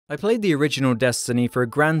I played the original Destiny for a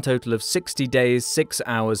grand total of 60 days, 6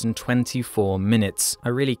 hours and 24 minutes. I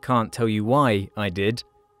really can't tell you why I did.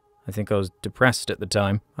 I think I was depressed at the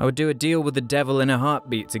time. I would do a deal with the devil in a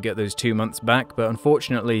heartbeat to get those 2 months back, but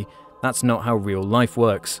unfortunately, that's not how real life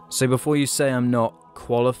works. So before you say I'm not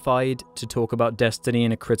qualified to talk about Destiny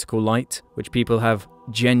in a critical light, which people have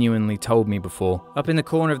genuinely told me before, up in the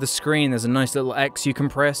corner of the screen there's a nice little X you can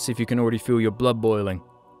press if you can already feel your blood boiling.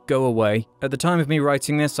 Go away. At the time of me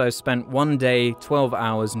writing this, I've spent 1 day, 12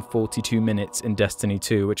 hours and 42 minutes in Destiny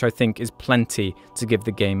 2, which I think is plenty to give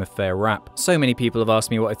the game a fair rap. So many people have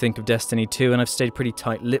asked me what I think of Destiny 2, and I've stayed pretty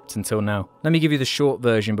tight-lipped until now. Let me give you the short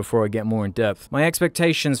version before I get more in depth. My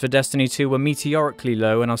expectations for Destiny 2 were meteorically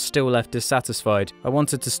low, and I was still left dissatisfied. I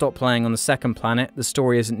wanted to stop playing on the second planet. The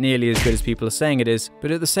story isn't nearly as good as people are saying it is,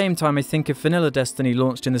 but at the same time, I think if vanilla Destiny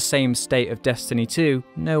launched in the same state of Destiny 2,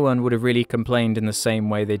 no one would have really complained in the same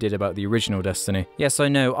way they did about the original Destiny. Yes, I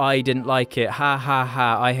know, I didn't like it. Ha ha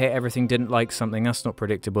ha, I hate everything, didn't like something. That's not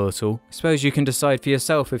predictable at all. I suppose you can decide for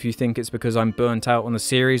yourself if you think it's because I'm burnt out on the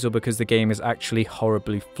series or because the game is actually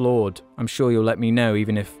horribly flawed. I'm sure you'll let me know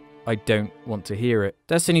even if I don't want to hear it.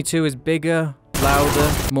 Destiny 2 is bigger,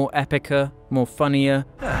 louder, more epicer, more funnier.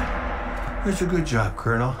 That's a good job,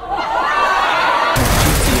 Colonel. More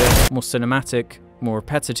cheatier, more cinematic, more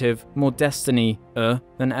repetitive, more Destiny-er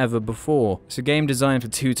than ever before. It's a game designed for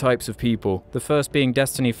two types of people. The first being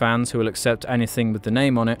Destiny fans who will accept anything with the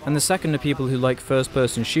name on it, and the second are people who like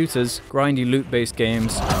first-person shooters, grindy loot-based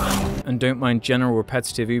games, and don't mind general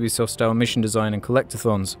repetitive Ubisoft-style mission design and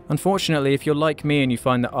collectathons. Unfortunately, if you're like me and you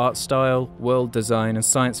find the art style, world design, and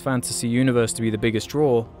science fantasy universe to be the biggest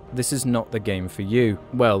draw, this is not the game for you.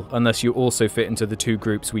 Well, unless you also fit into the two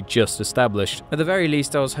groups we just established. At the very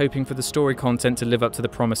least, I was hoping for the story content to live up to the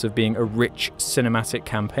promise of being a rich cinematic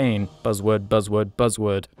campaign. Buzzword, buzzword,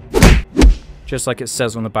 buzzword. Just like it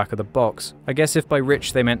says on the back of the box. I guess if by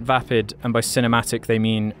rich they meant vapid, and by cinematic they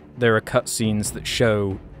mean there are cutscenes that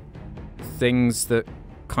show things that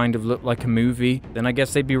kind of look like a movie, then I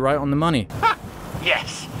guess they'd be right on the money. Ha!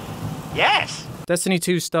 Yes! Yes! Destiny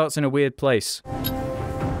 2 starts in a weird place.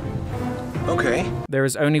 Okay. There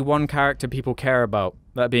is only one character people care about,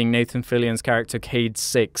 that being Nathan Fillion's character Cade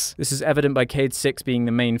 6. This is evident by Cade 6 being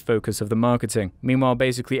the main focus of the marketing. Meanwhile,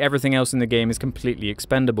 basically everything else in the game is completely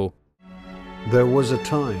expendable. There was a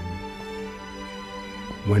time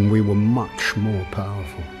when we were much more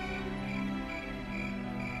powerful.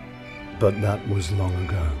 But that was long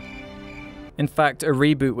ago. In fact, a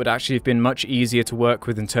reboot would actually have been much easier to work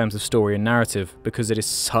with in terms of story and narrative, because it is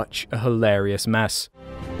such a hilarious mess.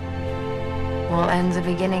 All ends are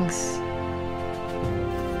beginnings.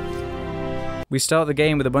 We start the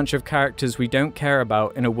game with a bunch of characters we don't care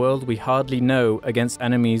about in a world we hardly know against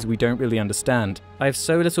enemies we don't really understand. I have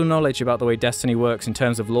so little knowledge about the way Destiny works in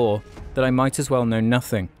terms of lore that I might as well know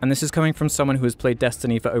nothing. And this is coming from someone who has played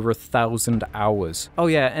Destiny for over 1,000 hours. Oh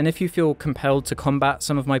yeah, and if you feel compelled to combat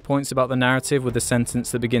some of my points about the narrative with a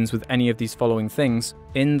sentence that begins with any of these following things,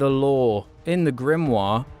 in the lore, in the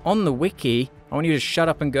grimoire, on the wiki, I want you to shut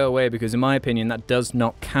up and go away because in my opinion that does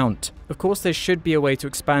not count. Of course there should be a way to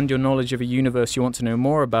expand your knowledge of a universe you want to know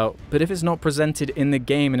more about, but if it's not presented in the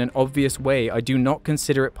game in an obvious way, I do not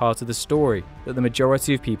consider it part of the story that the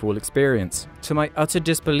majority of people will experience. To my utter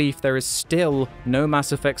disbelief, there is still no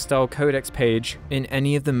Mass Effect style codex page in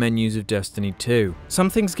any of the menus of Destiny 2. Some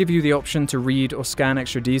things give you the option to read or scan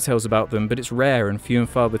extra details about them, but it's rare and few and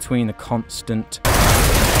far between the constant.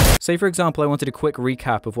 Say for example I wanted a quick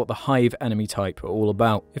recap of what the Hive enemy type are all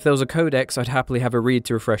about. If there was a codex, I'd happily have a read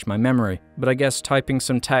to refresh my memory, but I guess typing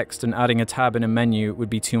some text and adding a tab in a menu would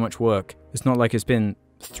be too much work. It's not like it's been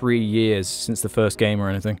 3 years since the first game or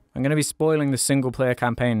anything. I'm going to be spoiling the single player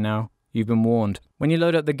campaign now. You've been warned. When you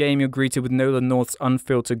load up the game, you're greeted with Nolan North's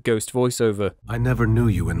unfiltered ghost voiceover. I never knew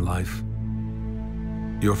you in life.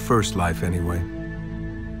 Your first life anyway.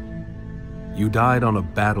 You died on a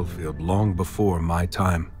battlefield long before my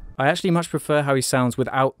time. I actually much prefer how he sounds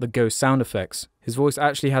without the ghost sound effects. His voice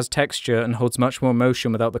actually has texture and holds much more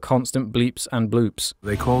emotion without the constant bleeps and bloops.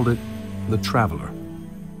 They called it the Traveler.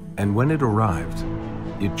 And when it arrived,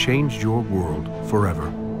 it changed your world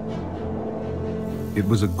forever. It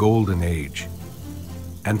was a golden age.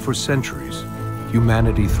 And for centuries,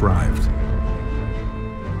 humanity thrived.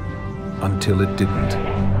 Until it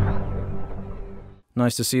didn't.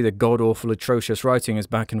 Nice to see the god-awful atrocious writing is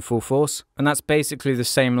back in full force. And that's basically the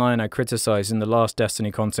same line I criticised in the last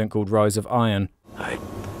Destiny content called Rise of Iron.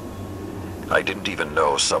 I didn't even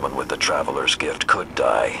know someone with the Traveler's gift could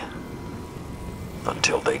die.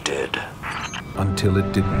 Until they did. Until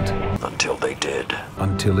it didn't. Until they did.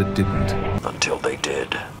 Until it didn't. Until they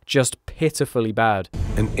did. Just pitifully bad.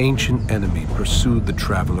 An ancient enemy pursued the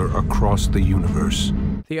Traveler across the universe.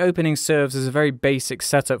 The opening serves as a very basic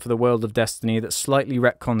setup for the world of Destiny that slightly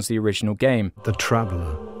retcons the original game. The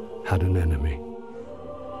Traveler had an enemy.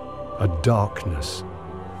 A darkness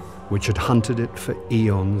which had hunted it for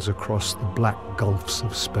eons across the black gulfs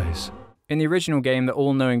of space. In the original game, the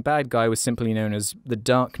all-knowing bad guy was simply known as the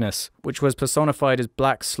Darkness, which was personified as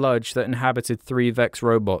black sludge that inhabited 3 Vex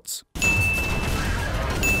robots.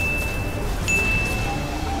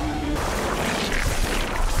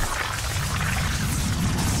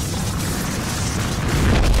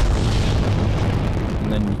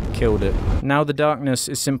 And then you killed it. Now the Darkness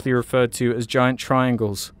is simply referred to as giant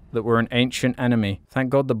triangles that were an ancient enemy. Thank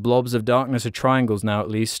God the blobs of darkness are triangles now, at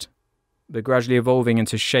least. They're gradually evolving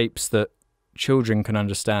into shapes that children can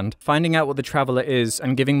understand. Finding out what the Traveler is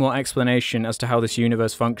and giving more explanation as to how this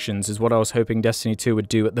universe functions is what I was hoping Destiny 2 would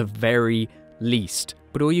do at the very least.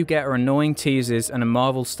 But all you get are annoying teasers and a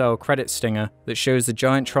Marvel-style credit stinger that shows the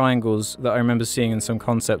giant triangles that I remember seeing in some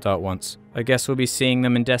concept art once. I guess we'll be seeing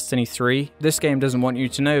them in Destiny 3. This game doesn't want you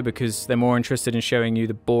to know because they're more interested in showing you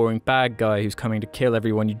the boring bad guy who's coming to kill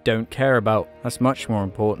everyone you don't care about. That's much more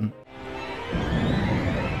important.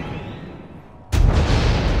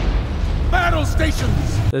 Battle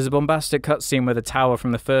stations! There's a bombastic cutscene where the tower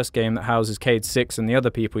from the first game that houses Cade 6 and the other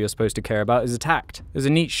people you're supposed to care about is attacked. There's a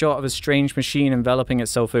neat shot of a strange machine enveloping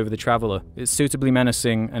itself over the Traveler. It's suitably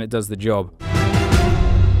menacing and it does the job.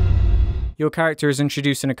 Your character is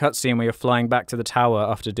introduced in a cutscene where you're flying back to the tower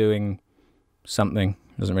after doing something.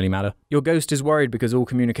 Doesn't really matter. Your ghost is worried because all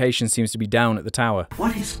communication seems to be down at the tower.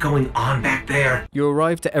 What is going on back there? You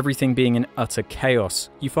arrive to everything being in utter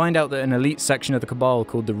chaos. You find out that an elite section of the Cabal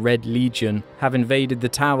called the Red Legion have invaded the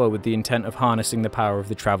tower with the intent of harnessing the power of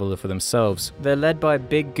the Traveler for themselves. They're led by a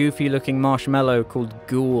big goofy looking marshmallow called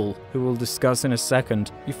Ghoul, who we'll discuss in a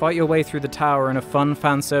second. You fight your way through the tower in a fun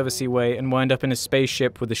fan-servicey way and wind up in a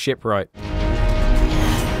spaceship with the shipwright.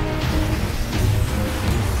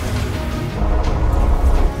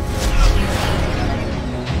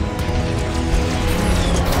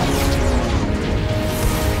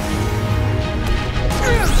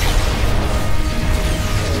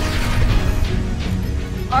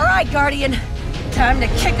 Guardian, time to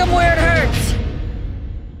kick him where it hurts.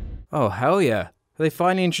 Oh, hell yeah. Are they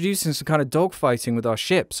finally introducing some kind of dogfighting with our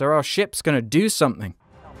ships? Are our ships gonna do something?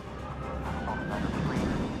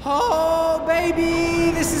 Oh,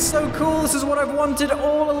 baby! This is so cool! This is what I've wanted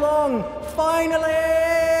all along!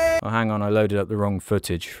 Finally! Oh, hang on, I loaded up the wrong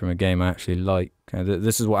footage from a game I actually like. Okay,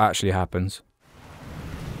 this is what actually happens.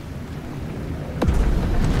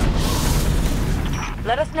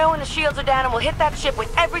 Let us know when the shields are down and we'll hit that ship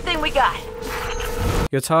with everything we got.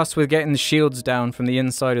 You're tasked with getting the shields down from the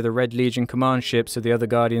inside of the Red Legion command ship so the other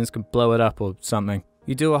Guardians can blow it up or something.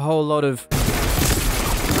 You do a whole lot of...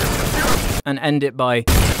 and end it by...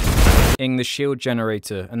 ing the shield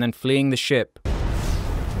generator and then fleeing the ship.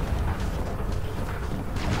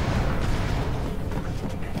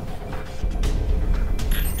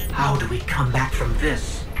 How do we come back from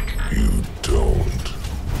this? You don't.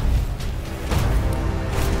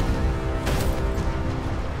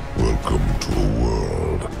 Welcome to a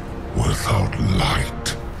world without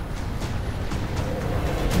light.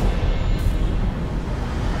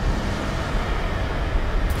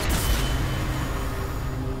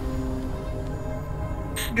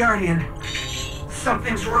 Guardian,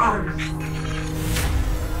 something's wrong.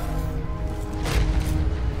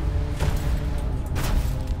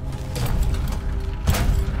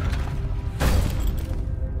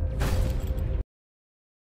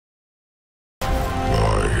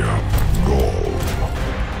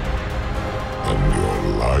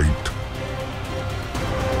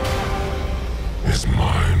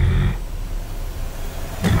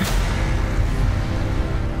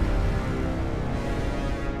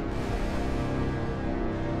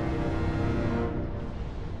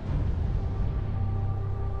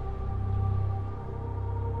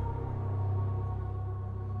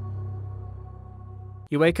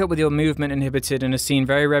 You wake up with your movement inhibited in a scene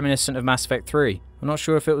very reminiscent of Mass Effect 3. I'm not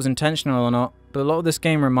sure if it was intentional or not, but a lot of this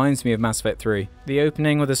game reminds me of Mass Effect 3. The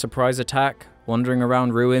opening with a surprise attack, wandering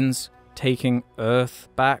around ruins, taking Earth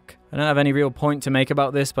back. I don't have any real point to make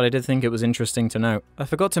about this, but I did think it was interesting to note. I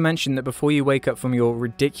forgot to mention that before you wake up from your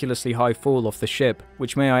ridiculously high fall off the ship,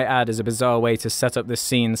 which may I add is a bizarre way to set up this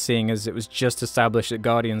scene seeing as it was just established that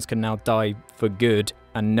Guardians can now die for good,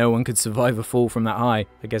 and no one could survive a fall from that high.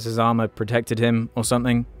 I guess his armor protected him or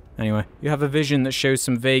something. Anyway, you have a vision that shows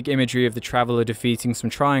some vague imagery of the Traveler defeating some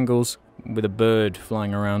triangles with a bird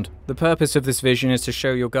flying around. The purpose of this vision is to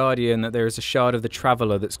show your Guardian that there is a shard of the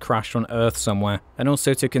Traveler that's crashed on Earth somewhere, and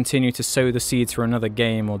also to continue to sow the seeds for another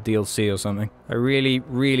game or DLC or something. I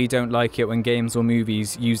really don't like it when games or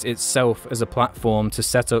movies use itself as a platform to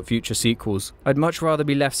set up future sequels. I'd much rather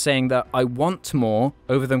be left saying that I want more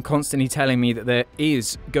over them constantly telling me that there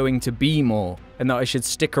is going to be more, and that I should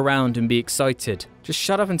stick around and be excited. Just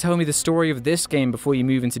shut up and tell me the story of this game before you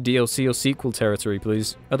move into DLC or sequel territory,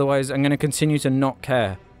 please. Otherwise, I'm going to continue to not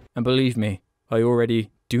care. And believe me, I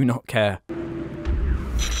already do not care.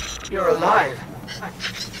 You're alive. I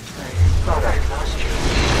thought I lost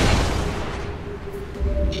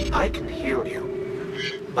you. I can heal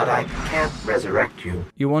you, but I can't resurrect you.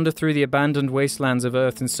 You wander through the abandoned wastelands of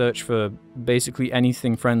Earth in search for basically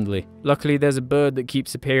anything friendly. Luckily, there's a bird that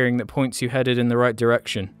keeps appearing that points you headed in the right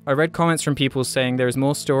direction. I read comments from people saying there is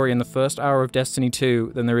more story in the first hour of Destiny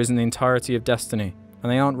 2 than there is in the entirety of Destiny,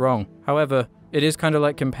 and they aren't wrong. However, it is kind of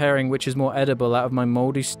like comparing which is more edible out of my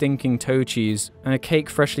mouldy, stinking toe cheese and a cake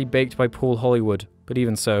freshly baked by Paul Hollywood. But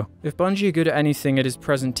even so, if Bungie are good at anything, it is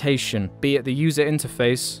presentation, be it the user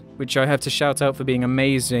interface, which I have to shout out for being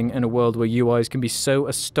amazing in a world where UIs can be so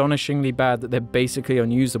astonishingly bad that they're basically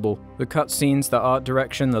unusable. The cutscenes, the art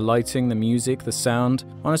direction, the lighting, the music, the sound.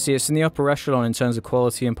 Honestly, it's in the upper echelon in terms of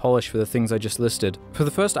quality and polish for the things I just listed. For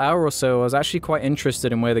the first hour or so, I was actually quite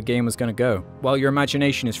interested in where the game was going to go. While your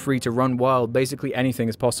imagination is free to run wild, basically anything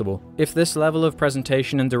is possible. If this level of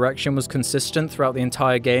presentation and direction was consistent throughout the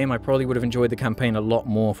entire game, I probably would have enjoyed the campaign a lot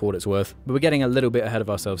more for what it's worth. But we're getting a little bit ahead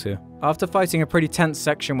of ourselves here. After fighting a pretty tense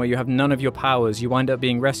section where you have none of your powers, you wind up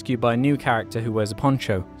being rescued by a new character who wears a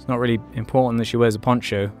poncho. It's not really important that she wears a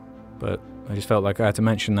poncho, but I just felt like I had to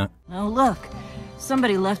mention that. Oh look,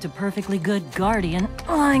 somebody left a perfectly good Guardian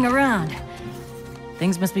lying around.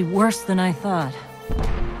 Things must be worse than I thought.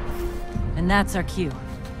 And that's our cue.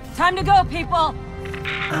 Time to go, people!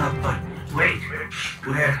 But wait,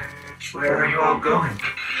 where are you all going?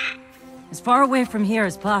 As far away from here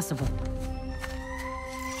as possible.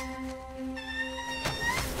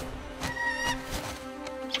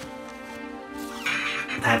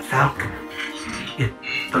 That Falcon, it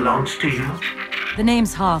belongs to you? The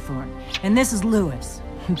name's Hawthorne, and this is Lewis.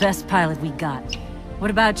 Best pilot we got.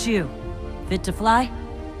 What about you? Fit to fly?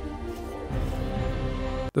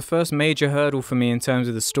 The first major hurdle for me in terms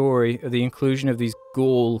of the story are the inclusion of these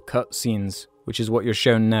Gaul cutscenes, which is what you're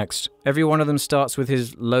shown next. Every one of them starts with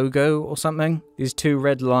his logo or something. These two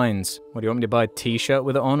red lines. What, do you want me to buy a t-shirt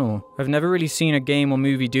with it on, or? I've never really seen a game or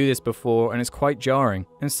movie do this before, and it's quite jarring.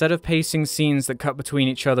 Instead of pacing scenes that cut between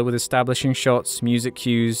each other with establishing shots, music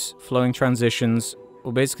cues, flowing transitions,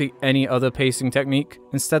 or basically any other pacing technique,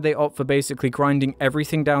 instead they opt for basically grinding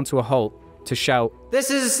everything down to a halt to shout, "This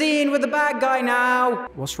is a scene with the bad guy now!"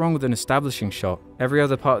 What's wrong with an establishing shot? Every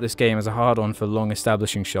other part of this game is a hard-on for long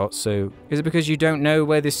establishing shots, so is it because you don't know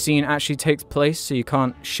where this scene actually takes place so you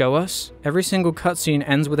can't show us? Every single cutscene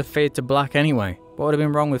ends with a fade to black anyway. What would have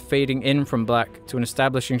been wrong with fading in from black to an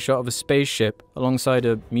establishing shot of a spaceship alongside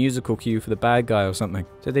a musical cue for the bad guy or something?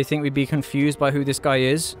 Did they think we'd be confused by who this guy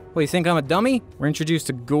is? What, you think I'm a dummy? We're introduced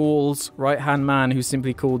to Gaul's right-hand man who's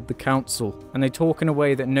simply called the Council, and they talk in a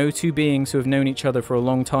way that no two beings who have known each other for a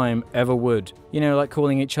long time ever would. You know, like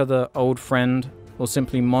calling each other old friend, or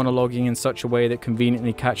simply monologuing in such a way that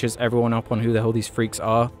conveniently catches everyone up on who the hell these freaks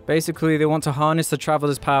are. Basically, they want to harness the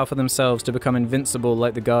Traveler's power for themselves to become invincible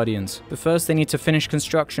like the Guardians. But first they need to finish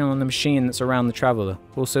construction on the machine that's around the Traveler.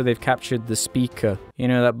 Also, they've captured the Speaker. You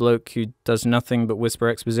know, that bloke who does nothing but whisper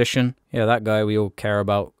exposition? Yeah, that guy we all care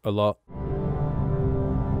about a lot.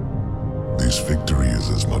 This victory is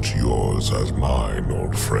as much yours as mine,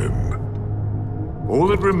 old friend. All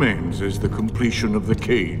that remains is the completion of the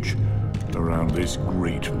cage around this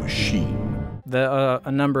great machine. There are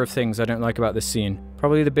a number of things I don't like about this scene.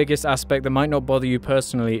 Probably the biggest aspect that might not bother you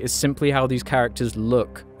personally is simply how these characters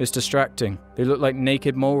look. It's distracting. They look like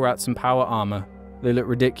naked mole rats in power armor. They look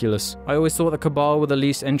ridiculous. I always thought the Cabal were the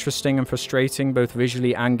least interesting and frustrating, both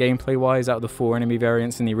visually and gameplay-wise, out of the 4 enemy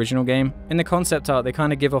variants in the original game. In the concept art, they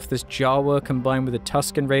kind of give off this Jawa combined with a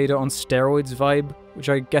Tusken Raider on steroids vibe, which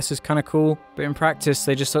I guess is kind of cool. But in practice,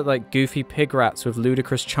 they just look like goofy pig rats with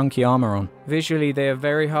ludicrous chunky armor on. Visually, they are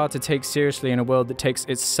very hard to take seriously in a world that takes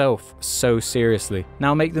itself so seriously.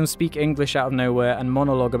 Now make them speak English out of nowhere and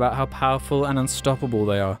monologue about how powerful and unstoppable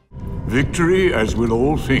they are. Victory, as with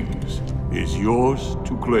all things, is yours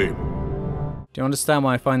to claim. Do you understand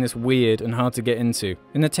why I find this weird and hard to get into?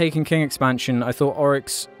 In the Taken King expansion, I thought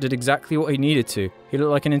Oryx did exactly what he needed to. He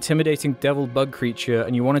looked like an intimidating devil bug creature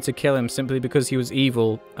and you wanted to kill him simply because he was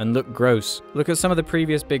evil and looked gross. Look at some of the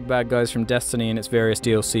previous big bad guys from Destiny and its various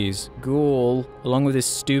DLCs. Ghoul, along with his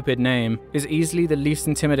stupid name, is easily the least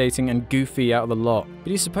intimidating and goofy out of the lot.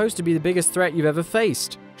 But he's supposed to be the biggest threat you've ever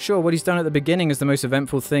faced. Sure, what he's done at the beginning is the most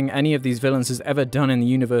eventful thing any of these villains has ever done in the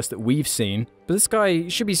universe that we've seen, but this guy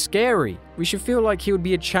should be scary. We should feel like he would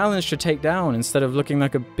be a challenge to take down instead of looking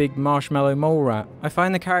like a big marshmallow mole rat. I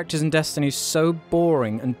find the characters in Destiny so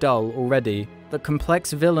boring and dull already that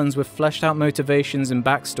complex villains with fleshed out motivations and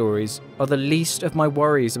backstories are the least of my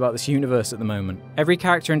worries about this universe at the moment. Every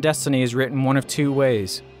character in Destiny is written one of two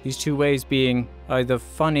ways, these two ways being either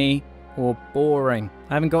funny or boring.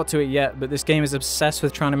 I haven't got to it yet, but this game is obsessed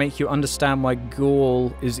with trying to make you understand why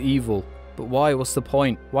Ghoul is evil. But why? What's the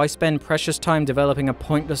point? Why spend precious time developing a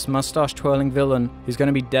pointless mustache-twirling villain who's going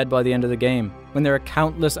to be dead by the end of the game, when there are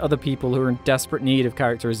countless other people who are in desperate need of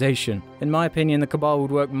characterization? In my opinion, the Cabal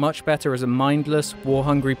would work much better as a mindless,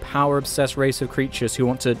 war-hungry, power-obsessed race of creatures who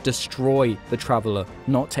want to destroy the Traveler,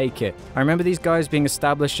 not take it. I remember these guys being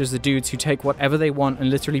established as the dudes who take whatever they want and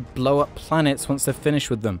literally blow up planets once they're finished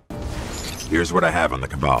with them. Here's what I have on the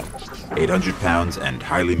Cabal. 800 pounds and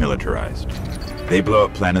highly militarized. They blow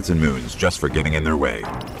up planets and moons just for getting in their way.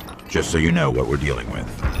 Just so you know what we're dealing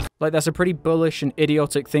with. Like, that's a pretty bullish and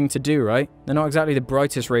idiotic thing to do, right? They're not exactly the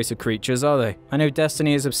brightest race of creatures, are they? I know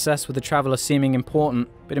Destiny is obsessed with the Traveler seeming important,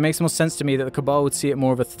 but it makes more sense to me that the Cabal would see it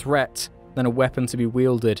more of a threat than a weapon to be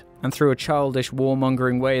wielded, and through a childish,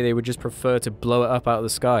 warmongering way they would just prefer to blow it up out of the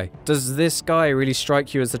sky. Does this guy really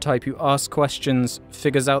strike you as the type who asks questions,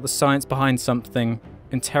 figures out the science behind something,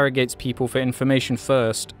 interrogates people for information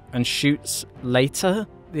first, and shoots later?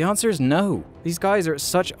 The answer is no. These guys are at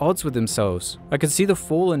such odds with themselves. I could see the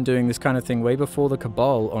Fallen doing this kind of thing way before the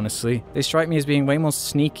Cabal, honestly. They strike me as being way more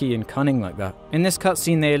sneaky and cunning like that. In this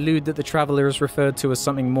cutscene, they allude that the Traveler is referred to as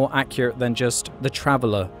something more accurate than just the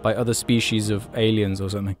Traveler by other species of aliens or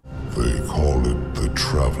something. They call it the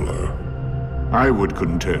Traveler. I would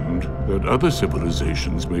contend that other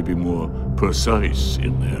civilizations may be more precise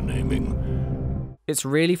in their naming. It's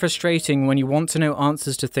really frustrating when you want to know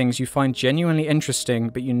answers to things you find genuinely interesting,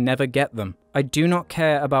 but you never get them. I do not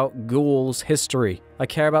care about Ghoul's history. I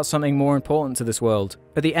care about something more important to this world.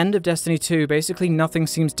 At the end of Destiny 2, basically nothing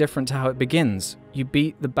seems different to how it begins. You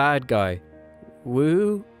beat the bad guy.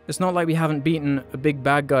 Woo? It's not like we haven't beaten a big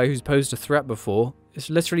bad guy who's posed a threat before. It's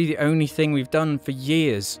literally the only thing we've done for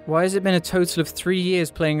years. Why has it been a total of 3 years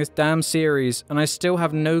playing this damn series, and I still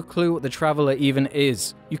have no clue what the Traveler even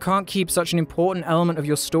is? You can't keep such an important element of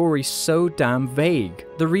your story so damn vague.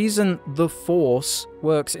 The reason the Force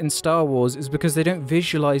works in Star Wars is because they don't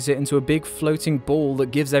visualize it into a big floating ball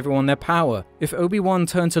that gives everyone their power. If Obi-Wan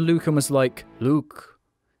turned to Luke and was like, "Luke,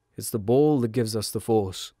 it's the ball that gives us the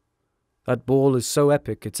Force. That ball is so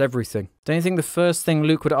epic, it's everything." Don't you think the first thing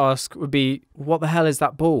Luke would ask would be, what the hell is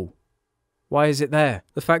that ball? Why is it there?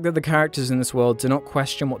 The fact that the characters in this world do not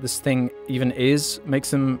question what this thing even is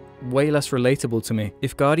makes them way less relatable to me.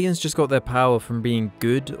 If Guardians just got their power from being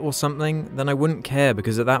good or something, then I wouldn't care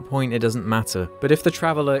because at that point it doesn't matter. But if the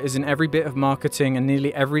Traveler is in every bit of marketing and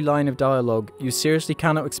nearly every line of dialogue, you seriously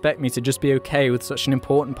cannot expect me to just be okay with such an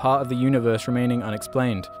important part of the universe remaining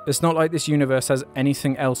unexplained. It's not like this universe has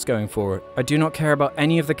anything else going for it. I do not care about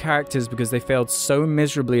any of the characters because they failed so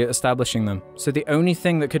miserably at establishing them. So the only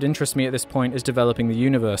thing that could interest me at this point is developing the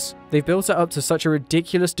universe. They've built it up to such a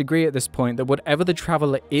ridiculous degree at this point that whatever the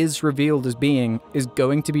Traveler is revealed as being is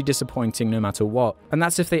going to be disappointing no matter what. And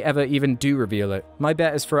that's if they ever even do reveal it. My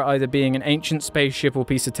bet is for it either being an ancient spaceship or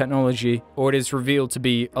piece of technology, or it is revealed to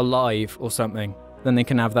be alive or something. Then they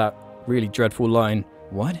can have that really dreadful line,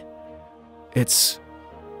 "What? It's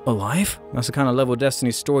alive?" That's the kind of level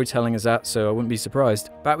Destiny's storytelling is at, so I wouldn't be surprised.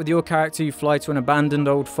 Back with your character, you fly to an abandoned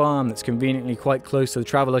old farm that's conveniently quite close to the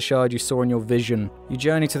Traveler shard you saw in your vision. You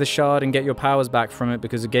journey to the shard and get your powers back from it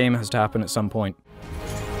because a game has to happen at some point.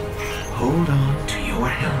 Hold on to your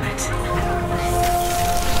helmet.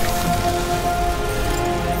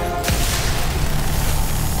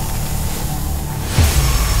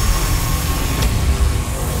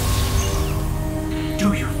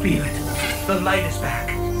 Do you feel it? The light is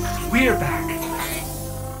back. We're back.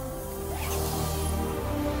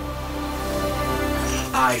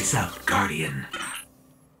 Eyes out, Guardian.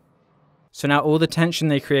 So now all the tension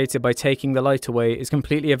they created by taking the light away is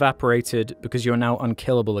completely evaporated because you're now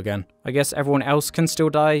unkillable again. I guess everyone else can still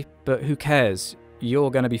die, but who cares?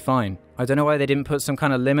 you're gonna be fine. I don't know why they didn't put some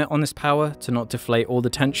kind of limit on this power to not deflate all the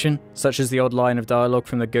tension, such as the odd line of dialogue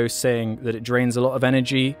from the ghost saying that it drains a lot of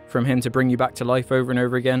energy from him to bring you back to life over and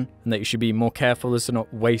over again, and that you should be more careful as to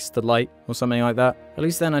not waste the light, or something like that. At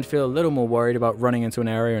least then I'd feel a little more worried about running into an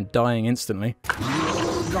area and dying instantly.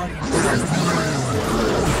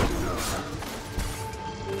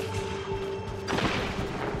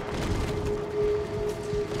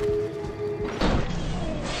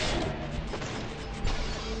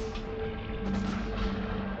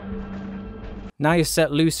 Now you're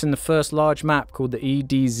set loose in the first large map called the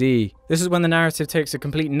EDZ. This is when the narrative takes a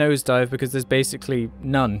complete nosedive because there's basically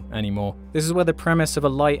none anymore. This is where the premise of a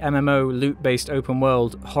light MMO loot-based open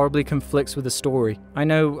world horribly conflicts with the story. I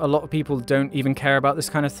know a lot of people don't even care about this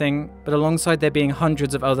kind of thing, but alongside there being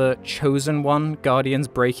hundreds of other chosen one guardians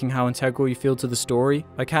breaking how integral you feel to the story,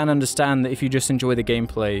 I can understand that if you just enjoy the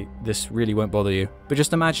gameplay, this really won't bother you. But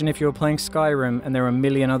just imagine if you were playing Skyrim and there were a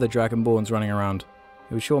million other Dragonborns running around.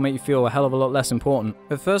 It would sure make you feel a hell of a lot less important.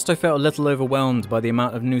 At first I felt a little overwhelmed by the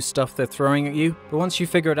amount of new stuff they're throwing at you, but once you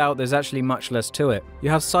figure it out there's actually much less to it. You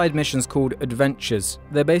have side missions called adventures.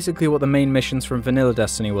 They're basically what the main missions from vanilla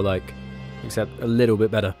Destiny were like. Except a little bit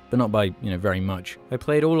better, but not by, very much. I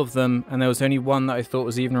played all of them, and there was only one that I thought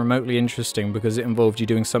was even remotely interesting because it involved you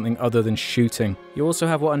doing something other than shooting. You also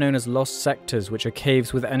have what are known as lost sectors, which are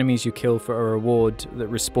caves with enemies you kill for a reward that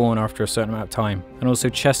respawn after a certain amount of time, and also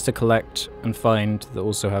chests to collect and find that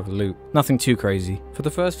also have loot. Nothing too crazy. For the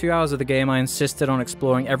first few hours of the game, I insisted on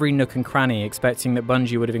exploring every nook and cranny, expecting that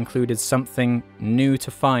Bungie would have included something new to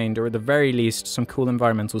find, or at the very least, some cool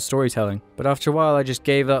environmental storytelling. But after a while, I just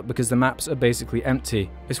gave up because the maps are basically empty.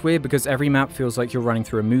 It's weird because every map feels like you're running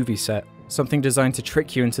through a movie set. Something designed to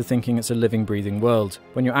trick you into thinking it's a living, breathing world,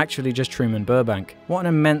 when you're actually just Truman Burbank. What an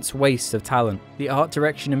immense waste of talent. The art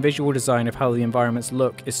direction and visual design of how the environments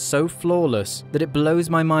look is so flawless that it blows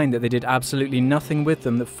my mind that they did absolutely nothing with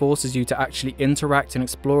them that forces you to actually interact and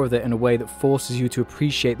explore with it in a way that forces you to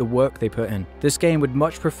appreciate the work they put in. This game would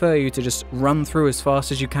much prefer you to just run through as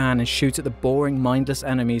fast as you can and shoot at the boring, mindless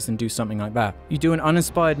enemies than do something like that. You do an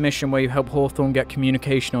uninspired mission where you help Hawthorne get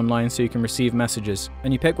communication online so you can receive messages,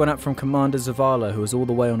 and you pick one up from Commander Zavala, who is all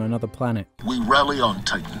the way on another planet. We rally on,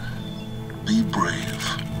 Titan. Be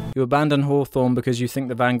brave. You abandon Hawthorne because you think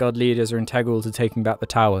the Vanguard leaders are integral to taking back the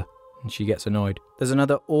tower, and she gets annoyed. There's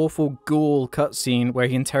another awful ghoul cutscene where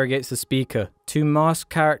he interrogates the speaker. Two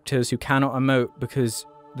masked characters who cannot emote because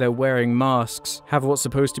they're wearing masks have what's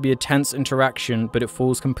supposed to be a tense interaction, but it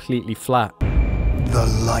falls completely flat. The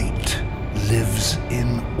light lives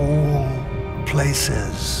in all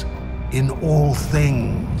places, in all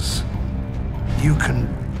things. You can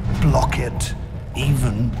block it,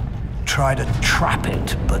 even try to trap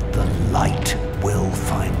it, but the light will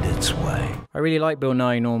find its way. I really like Bill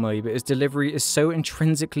Nye normally, but his delivery is so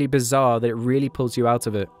intrinsically bizarre that it really pulls you out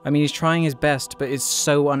of it. I mean, he's trying his best, but it's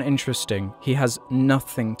so uninteresting. He has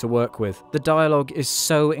nothing to work with. The dialogue is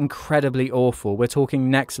so incredibly awful, we're talking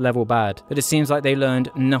next level bad, that it seems like they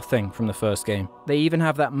learned nothing from the first game. They even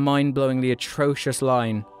have that mind-blowingly atrocious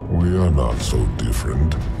line. We are not so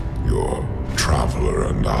different, your traveler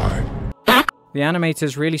and I. The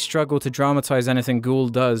animators really struggle to dramatize anything Ghoul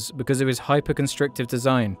does because of his hyper-constrictive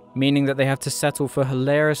design, meaning that they have to settle for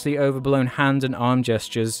hilariously overblown hand and arm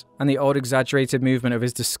gestures, and the odd exaggerated movement of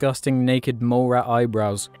his disgusting naked mole rat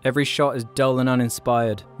eyebrows. Every shot is dull and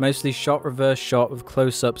uninspired, mostly shot reverse shot with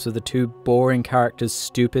close-ups of the two boring characters'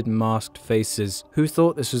 stupid masked faces. Who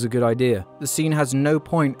thought this was a good idea? The scene has no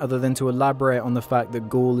point other than to elaborate on the fact that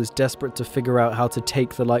Ghoul is desperate to figure out how to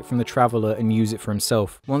take the light from the Traveler and use it for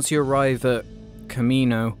himself. Once you arrive at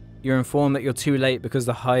Camino, you're informed that you're too late because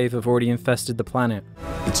the Hive have already infested the planet.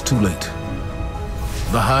 It's too late.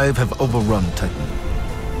 The Hive have overrun Titan.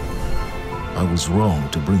 I was wrong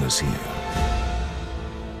to bring us here.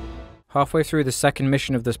 Halfway through the second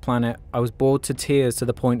mission of this planet, I was bored to tears to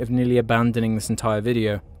the point of nearly abandoning this entire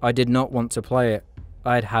video. I did not want to play it.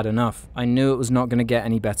 I had had enough. I knew it was not going to get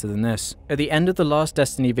any better than this. At the end of the last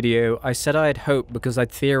Destiny video, I said I had hope because I'd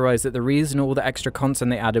theorized that the reason all the extra content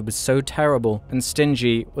they added was so terrible and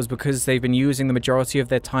stingy was because they've been using the majority of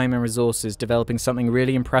their time and resources developing something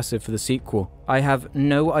really impressive for the sequel. I have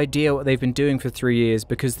no idea what they've been doing for 3 years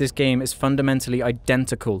because this game is fundamentally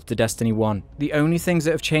identical to Destiny 1. The only things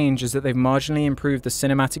that have changed is that they've marginally improved the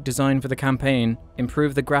cinematic design for the campaign,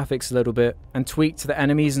 improved the graphics a little bit, and tweaked the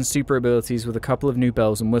enemies and super abilities with a couple of new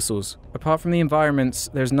bells and whistles. Apart from the environments,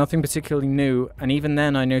 there's nothing particularly new, and even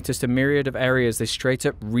then I noticed a myriad of areas they straight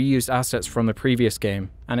up reused assets from the previous game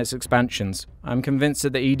and its expansions. I'm convinced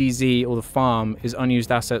that the EDZ, or the farm, is unused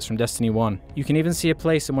assets from Destiny 1. You can even see a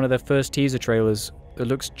place in one of their first teaser trailers that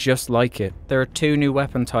looks just like it. There are 2 new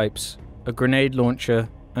weapon types, a grenade launcher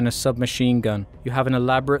and a submachine gun. You have an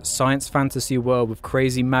elaborate science fantasy world with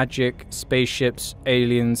crazy magic, spaceships,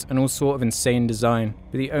 aliens, and all sort of insane design.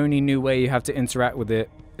 But the only new way you have to interact with it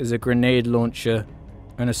is a grenade launcher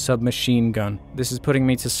and a submachine gun. This is putting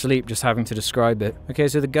me to sleep just having to describe it. Okay,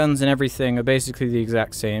 so the guns and everything are basically the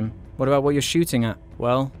exact same. What about what you're shooting at?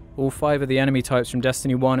 Well, all 5 of the enemy types from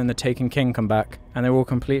Destiny 1 and the Taken King come back, and they're all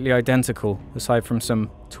completely identical, aside from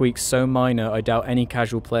some tweaks so minor I doubt any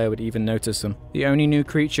casual player would even notice them. The only new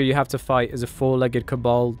creature you have to fight is a 4-legged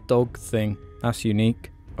Cabal dog thing. That's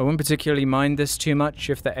unique. I wouldn't particularly mind this too much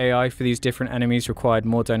if the AI for these different enemies required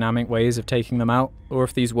more dynamic ways of taking them out, or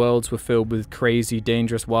if these worlds were filled with crazy,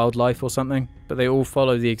 dangerous wildlife or something, but they all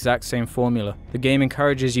follow the exact same formula. The game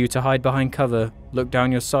encourages you to hide behind cover, look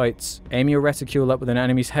down your sights, aim your reticule up with an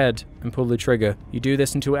enemy's head, and pull the trigger. You do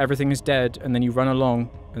this until everything is dead, and then you run along,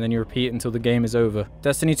 and then you repeat until the game is over.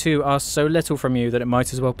 Destiny 2 asks so little from you that it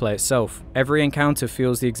might as well play itself. Every encounter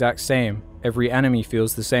feels the exact same. Every enemy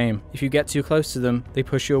feels the same. If you get too close to them, they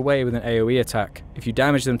push you away with an AoE attack. If you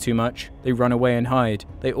damage them too much, they run away and hide.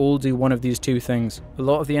 They all do one of these 2 things. A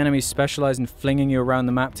lot of the enemies specialize in flinging you around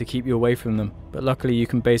the map to keep you away from them, but luckily you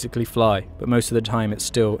can basically fly, but most of the time it's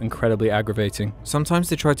still incredibly aggravating. Sometimes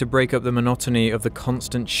they try to break up the monotony of the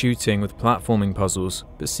constant shooting with platforming puzzles,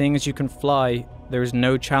 but seeing as you can fly, there is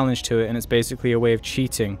no challenge to it, and it's basically a way of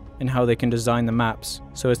cheating in how they can design the maps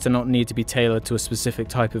so as to not need to be tailored to a specific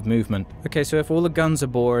type of movement. Okay, so if all the guns are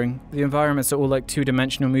boring, the environments are all like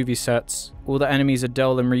 2-dimensional movie sets, all the enemies are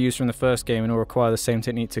dull and reused from the first game and all require the same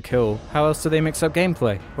technique to kill, how else do they mix up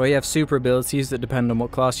gameplay? Well, you have super abilities that depend on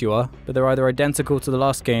what class you are, but they're either identical to the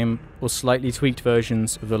last game or slightly tweaked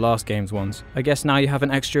versions of the last game's ones. I guess now you have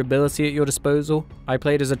an extra ability at your disposal. I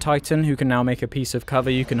played as a Titan who can now make a piece of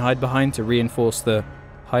cover you can hide behind to reinforce the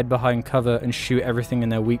hide behind cover and shoot everything in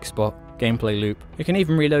their weak spot gameplay loop. It can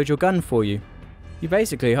even reload your gun for you. You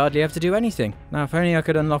basically hardly have to do anything. Now, if only I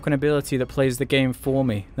could unlock an ability that plays the game for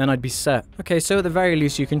me, then I'd be set. Okay, so at the very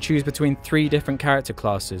least you can choose between 3 different character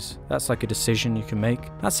classes. That's like a decision you can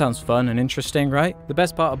make. That sounds fun and interesting, right? The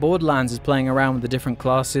best part of Borderlands is playing around with the different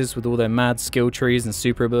classes with all their mad skill trees and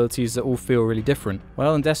super abilities that all feel really different.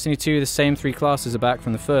 Well, in Destiny 2, the same 3 classes are back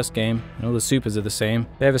from the first game, and all the supers are the same.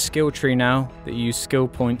 They have a skill tree now that you use skill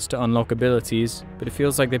points to unlock abilities, but it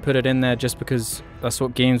feels like they put it in there just because that's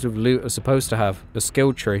what games with loot are supposed to have. A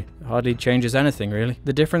skill tree. It hardly changes anything, really.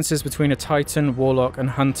 The differences between a Titan, Warlock, and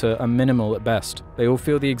Hunter are minimal at best. They all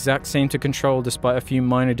feel the exact same to control despite a few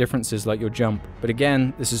minor differences like your jump. But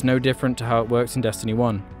again, this is no different to how it worked in Destiny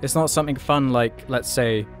 1. It's not something fun like, let's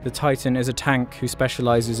say, the Titan is a tank who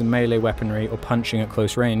specializes in melee weaponry or punching at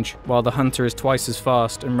close range, while the Hunter is twice as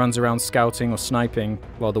fast and runs around scouting or sniping,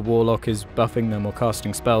 while the Warlock is buffing them or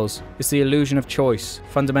casting spells. It's the illusion of choice.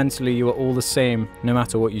 Fundamentally, you are all the same, no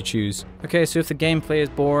matter what you choose. Okay, so if the gameplay is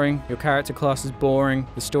boring, your character class is boring,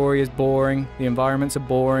 the story is boring, the environments are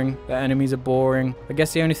boring, the enemies are boring, I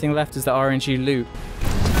guess the only thing left is the RNG loot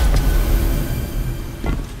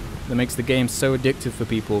that makes the game so addictive for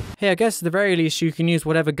people. Hey, I guess at the very least you can use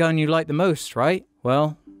whatever gun you like the most, right?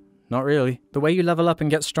 Well, not really. The way you level up and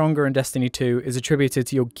get stronger in Destiny 2 is attributed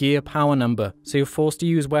to your gear power number, so you're forced to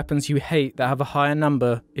use weapons you hate that have a higher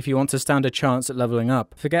number if you want to stand a chance at leveling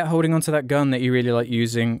up. Forget holding onto that gun that you really like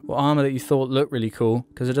using, or armor that you thought looked really cool,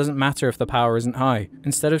 because it doesn't matter if the power isn't high.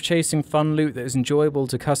 Instead of chasing fun loot that is enjoyable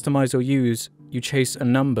to customize or use, you chase a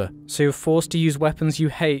number. So you're forced to use weapons you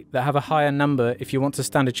hate that have a higher number if you want to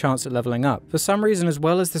stand a chance at leveling up. For some reason, as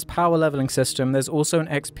well as this power leveling system, there's also an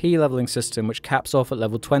XP leveling system which caps off at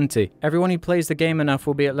level 20. Everyone who plays the game enough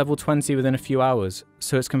will be at level 20 within a few hours,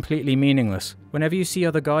 so it's completely meaningless. Whenever you see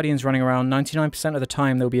other Guardians running around, 99% of the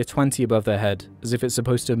time there'll be a 20 above their head, as if it's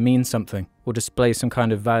supposed to mean something, or display some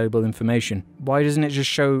kind of valuable information. Why doesn't it just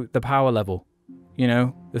show the power level? You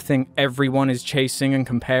know, the thing everyone is chasing and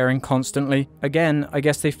comparing constantly. Again, I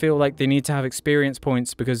guess they feel like they need to have experience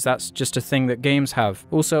points because that's just a thing that games have.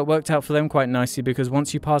 Also, it worked out for them quite nicely because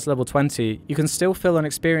once you pass level 20, you can still fill an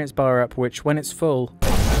experience bar up, which when it's full,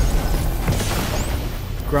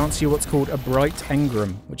 grants you what's called a bright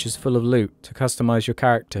engram, which is full of loot to customize your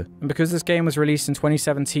character. And because this game was released in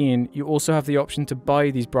 2017, you also have the option to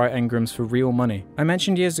buy these bright engrams for real money. I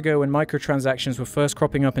mentioned years ago when microtransactions were first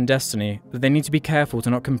cropping up in Destiny that they need to be careful to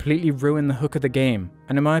not completely ruin the hook of the game.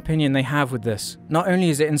 And in my opinion, they have with this. Not only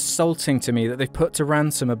is it insulting to me that they've put to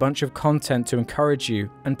ransom a bunch of content to encourage you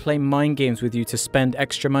and play mind games with you to spend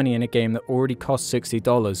extra money in a game that already costs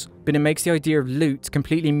 $60, but it makes the idea of loot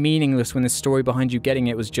completely meaningless when the story behind you getting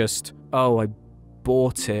it was just, oh, I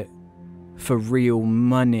bought it for real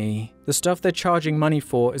money. The stuff they're charging money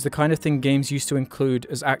for is the kind of thing games used to include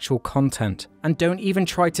as actual content. And don't even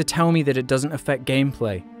try to tell me that it doesn't affect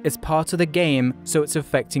gameplay. It's part of the game, so it's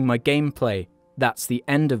affecting my gameplay. That's the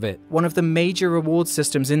end of it. One of the major reward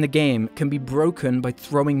systems in the game can be broken by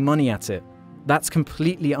throwing money at it. That's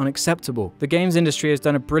completely unacceptable. The games industry has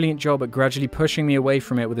done a brilliant job at gradually pushing me away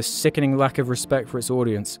from it with a sickening lack of respect for its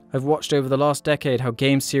audience. I've watched over the last decade how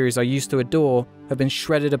game series I used to adore have been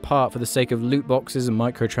shredded apart for the sake of loot boxes and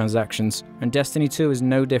microtransactions, and Destiny 2 is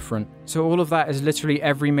no different. So all of that is literally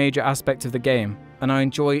every major aspect of the game, and I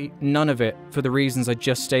enjoy none of it for the reasons I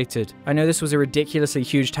just stated. I know this was a ridiculously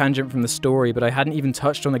huge tangent from the story, but I hadn't even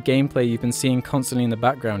touched on the gameplay you've been seeing constantly in the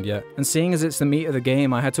background yet. And seeing as it's the meat of the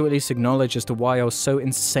game, I had to at least acknowledge as to why I was so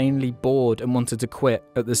insanely bored and wanted to quit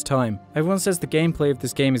at this time. Everyone says the gameplay of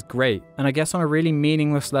this game is great, and I guess on a really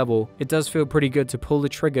meaningless level, it does feel pretty good to pull the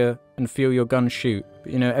trigger and feel your gun shoot.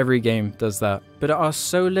 But you know, every game does that. But it asks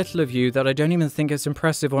so little of you that I don't even think it's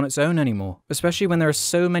impressive on its own anymore. Especially when there are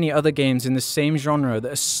so many other games in the same genre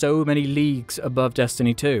that are so many leagues above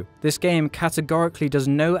Destiny 2. This game categorically does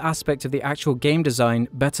no aspect of the actual game design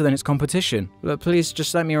better than its competition. But please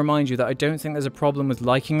just let me remind you that I don't think there's a problem with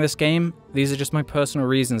liking this game. These are just my personal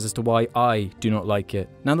reasons as to why I do not like it.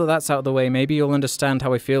 Now that that's out of the way, maybe you'll understand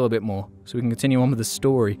how I feel a bit more, so we can continue on with the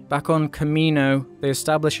story. Back on Camino, they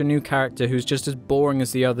establish a new character who's just as boring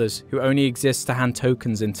as the others, who only exists to hand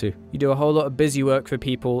tokens into. You do a whole lot of busy work for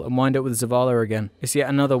people and wind up with Zavala again. It's yet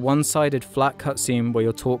another one-sided flat cutscene where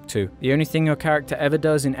you're talked to. The only thing your character ever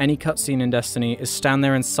does in any cutscene in Destiny is stand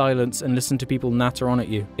there in silence and listen to people natter on at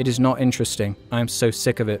you. It is not interesting. I am so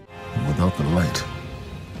sick of it. Without the light,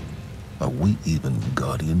 are we even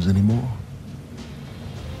Guardians anymore?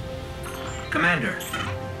 Commander.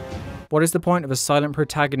 What is the point of a silent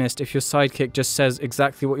protagonist if your sidekick just says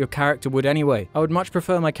exactly what your character would anyway? I would much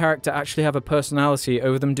prefer my character actually have a personality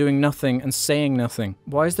over them doing nothing and saying nothing.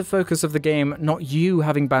 Why is the focus of the game not you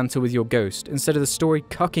having banter with your ghost, instead of the story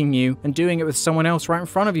cucking you and doing it with someone else right in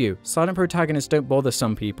front of you? Silent protagonists don't bother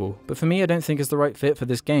some people, but for me I don't think it's the right fit for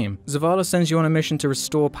this game. Zavala sends you on a mission to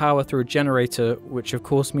restore power through a generator, which of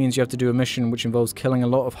course means you have to do a mission which involves killing a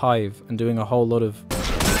lot of Hive and doing a whole lot of...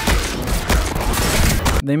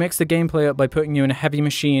 They mix the gameplay up by putting you in a heavy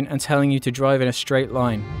machine and telling you to drive in a straight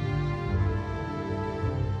line.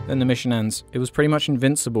 Then the mission ends. It was pretty much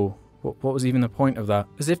invincible. What was even the point of that?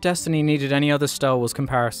 As if Destiny needed any other Star Wars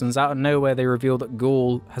comparisons, out of nowhere they reveal that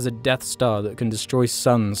Gaul has a Death Star that can destroy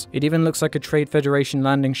suns. It even looks like a Trade Federation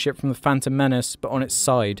landing ship from the Phantom Menace, but on its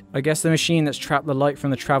side. I guess the machine that's trapped the light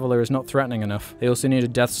from the Traveler is not threatening enough. They also need a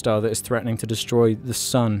Death Star that is threatening to destroy the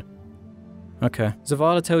sun. Okay.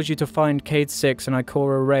 Zavala tells you to find Cade 6 and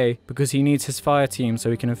Ikora Ray because he needs his fire team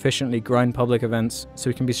so he can efficiently grind public events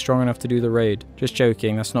so he can be strong enough to do the raid. Just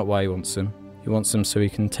joking, that's not why he wants them. He wants them so he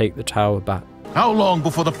can take the tower back. How long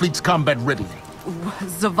before the fleet's combat ready?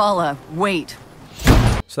 Zavala, wait.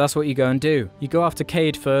 So that's what you go and do. You go after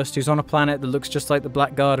Cade first, who's on a planet that looks just like the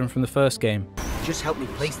Black Garden from the first game. Just help me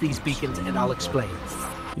place these beacons and I'll explain.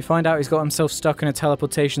 You find out he's got himself stuck in a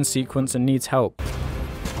teleportation sequence and needs help.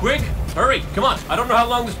 Quick! Hurry! Come on! I don't know how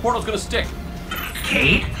long this portal's gonna stick.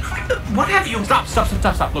 Cade? What have you...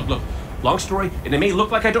 Stop. Look. Long story, and it may look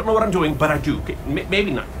like I don't know what I'm doing, but I do. Okay? Maybe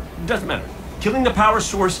not. It doesn't matter. Killing the power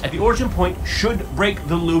source at the origin point should break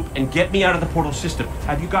the loop and get me out of the portal system.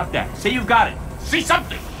 Have you got that? Say you've got it. Say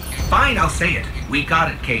something! Fine, I'll say it. We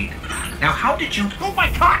got it, Cade. Now how did you... Oh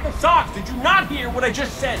my cotton socks! Did you not hear what I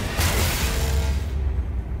just said?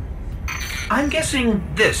 I'm guessing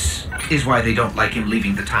this is why they don't like him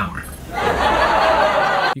leaving the tower.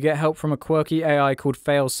 You get help from a quirky AI called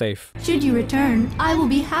Failsafe. Should you return, I will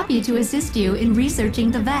be happy to assist you in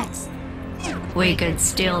researching the Vex. We could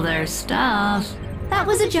steal their stuff. That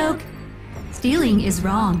was a joke. Stealing is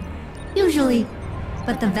wrong, usually.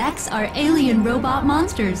 But the Vex are alien robot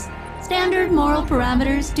monsters. Standard moral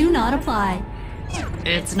parameters do not apply.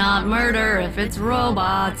 It's not murder if it's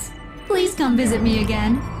robots. Please come visit me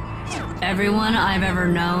again. Everyone I've ever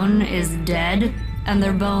known is dead, and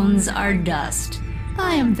their bones are dust.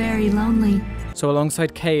 I am very lonely. So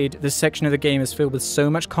alongside Cade, this section of the game is filled with so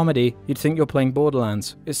much comedy, you'd think you're playing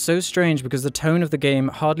Borderlands. It's so strange because the tone of the game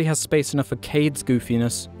hardly has space enough for Cade's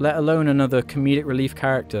goofiness, let alone another comedic relief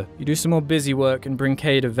character. You do some more busy work and bring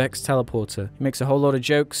Cade a Vex teleporter. He makes a whole lot of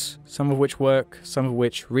jokes, some of which work, some of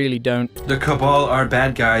which really don't. The Cabal are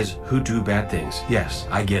bad guys who do bad things. Yes,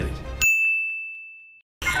 I get it.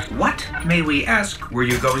 What, may we ask, were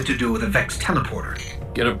you going to do with a Vex teleporter?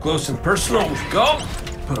 Get up close and personal, go!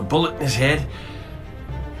 Put a bullet in his head,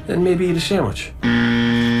 then maybe eat a sandwich.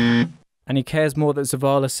 And he cares more that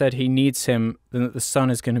Zavala said he needs him than that the sun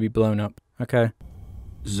is going to be blown up. Okay.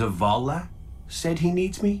 Zavala said he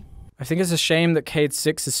needs me? I think it's a shame that Cade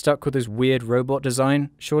 6 is stuck with his weird robot design.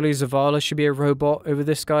 Surely Zavala should be a robot over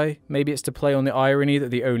this guy. Maybe it's to play on the irony that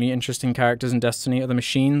the only interesting characters in Destiny are the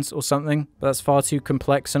machines or something. But that's far too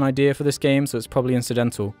complex an idea for this game, so it's probably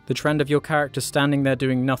incidental. The trend of your character standing there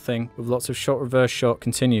doing nothing with lots of shot reverse shot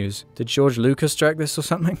continues. Did George Lucas direct this or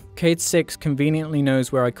something? Cade 6 conveniently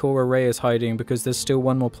knows where Ikora Rey is hiding because there's still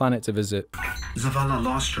one more planet to visit. Zavala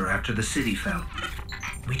lost her after the city fell.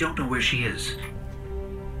 We don't know where she is.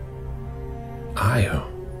 Io,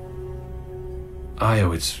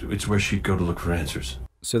 it's where she'd go to look for answers.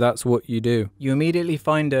 So that's what you do. You immediately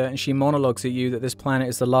find her and she monologues at you that this planet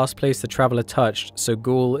is the last place the Traveler touched, so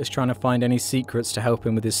Ghoul is trying to find any secrets to help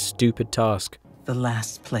him with his stupid task. The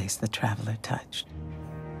last place the Traveler touched.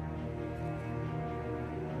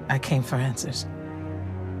 I came for answers.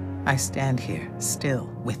 I stand here, still,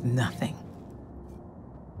 with nothing.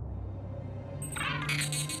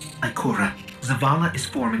 Ikora, Zavala is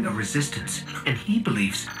forming a resistance, and he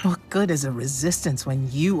believes... What good is a resistance when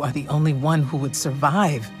you are the only one who would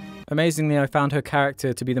survive? Amazingly, I found her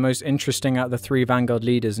character to be the most interesting out of the 3 Vanguard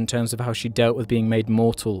leaders in terms of how she dealt with being made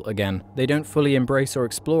mortal again. They don't fully embrace or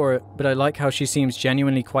explore it, but I like how she seems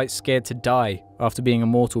genuinely quite scared to die after being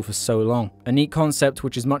immortal for so long. A neat concept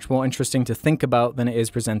which is much more interesting to think about than it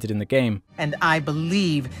is presented in the game. And I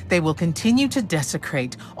believe they will continue to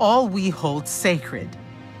desecrate all we hold sacred.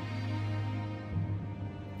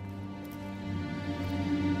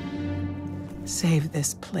 Save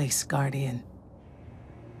this place, Guardian.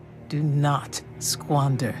 Do not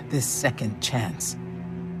squander this second chance.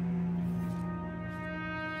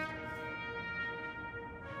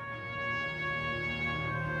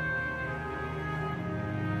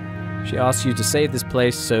 She asks you to save this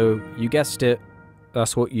place, so you guessed it,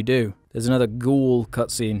 that's what you do. There's another Ghoul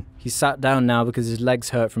cutscene. He's sat down now because his legs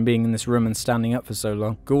hurt from being in this room and standing up for so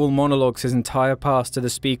long. Ghoul monologues his entire past to the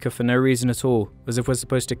speaker for no reason at all, as if we're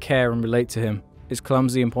supposed to care and relate to him. It's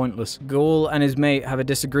clumsy and pointless. Ghoul and his mate have a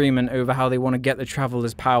disagreement over how they want to get the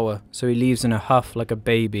Traveler's power, so he leaves in a huff like a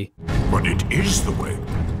baby. But it is the way.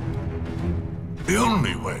 The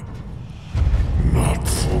only way. Not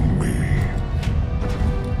for me.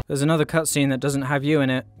 There's another cutscene that doesn't have you in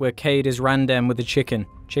it, where Cade is random with the chicken.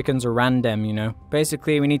 Chickens are random, you know.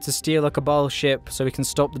 Basically, we need to steal a Cabal ship so we can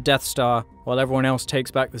stop the Death Star while everyone else takes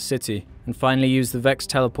back the city, and finally use the Vex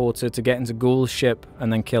teleporter to get into Ghoul's ship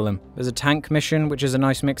and then kill him. There's a tank mission, which is a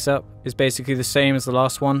nice mix-up. It's basically the same as the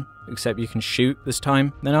last one, except you can shoot this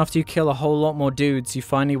time. Then after you kill a whole lot more dudes, you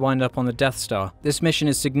finally wind up on the Death Star. This mission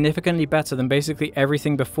is significantly better than basically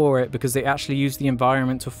everything before it because they actually use the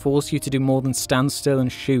environment to force you to do more than stand still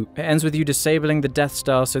and shoot. It ends with you disabling the Death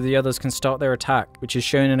Star so the others can start their attack, which is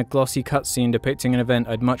shown in a glossy cutscene depicting an event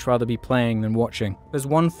I'd much rather be playing than watching. There's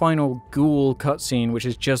one final Ghoul cutscene which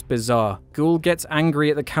is just bizarre. Ghoul gets angry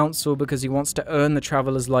at the Council because he wants to earn the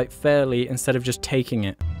Traveler's light fairly instead of just taking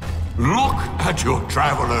it. Look at your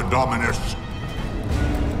Traveler, Dominus.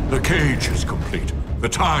 The cage is complete. The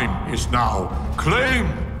time is now. Claim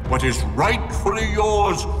what is rightfully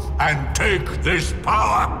yours and take this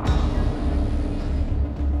power.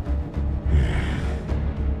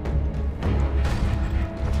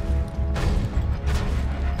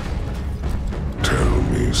 Tell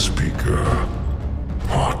me, Speaker,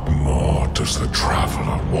 what more does the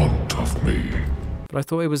Traveler want of me? But I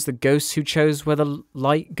thought it was the ghosts who chose where the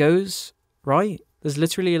light goes, right? There's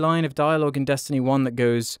literally a line of dialogue in Destiny 1 that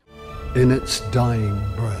goes, "In its dying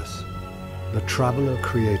breath, the Traveler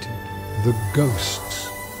created the ghosts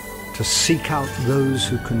to seek out those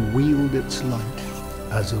who can wield its light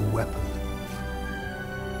as a weapon.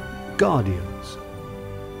 Guardians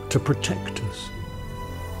to protect us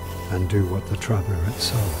and do what the Traveler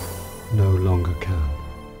itself no longer can."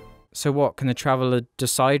 So what, can the Traveler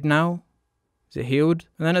decide now? Is it healed?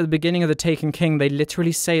 And then at the beginning of The Taken King, they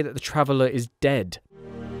literally say that the Traveler is dead.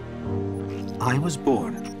 I was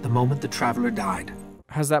born the moment the Traveler died.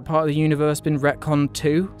 Has that part of the universe been retconned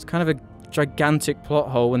too? It's kind of a gigantic plot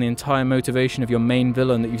hole when the entire motivation of your main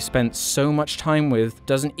villain that you've spent so much time with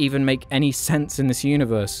doesn't even make any sense in this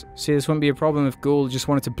universe. See, this wouldn't be a problem if Ghoul just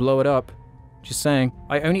wanted to blow it up. Just saying.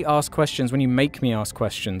 I only ask questions when you make me ask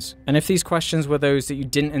questions. And if these questions were those that you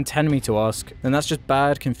didn't intend me to ask, then that's just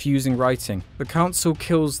bad, confusing writing. The Council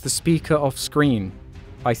kills the Speaker off screen.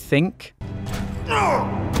 I think?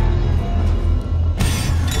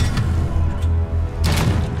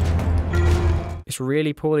 It's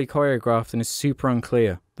really poorly choreographed and is super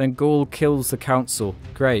unclear. Then Ghoul kills the Council.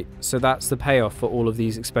 Great, so that's the payoff for all of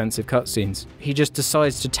these expensive cutscenes. He just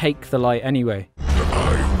decides to take the light anyway.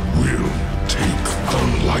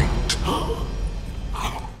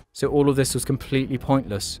 so all of this was completely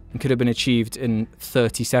pointless and could have been achieved in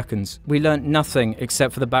 30 seconds. We learnt nothing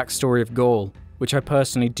except for the backstory of Gaul, which I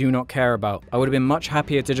personally do not care about. I would have been much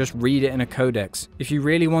happier to just read it in a codex. If you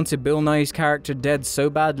really wanted Bill Nye's character dead so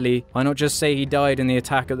badly, why not just say he died in the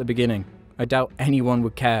attack at the beginning? I doubt anyone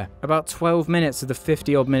would care. About 12 minutes of the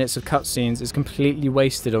 50 odd minutes of cutscenes is completely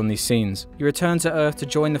wasted on these scenes. You return to Earth to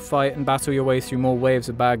join the fight and battle your way through more waves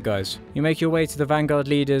of bad guys. You make your way to the Vanguard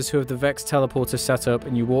leaders who have the Vex teleporter set up,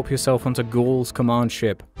 and you warp yourself onto Gaul's command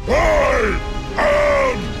ship. I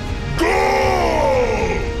am Gaul!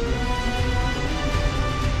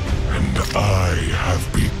 And I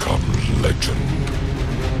have become legend.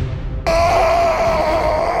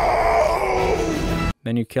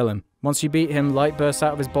 Then you kill him. Once you beat him, light bursts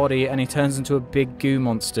out of his body and he turns into a big goo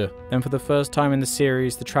monster. Then for the first time in the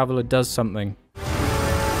series, the Traveler does something.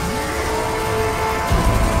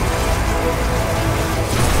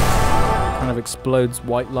 Kind of explodes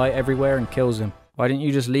white light everywhere and kills him. Why didn't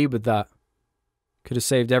you just lead with that? Could have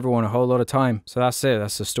saved everyone a whole lot of time. So that's it,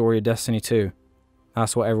 that's the story of Destiny 2.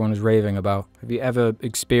 That's what everyone is raving about. Have you ever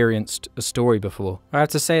experienced a story before? I have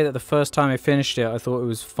to say that the first time I finished it, I thought it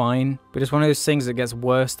was fine, but it's one of those things that gets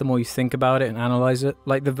worse the more you think about it and analyze it.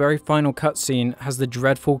 Like the very final cutscene has the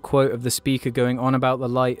dreadful quote of the speaker going on about the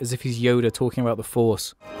light as if he's Yoda talking about the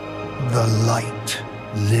Force. The light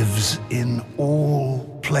lives in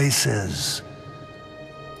all places,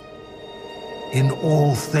 in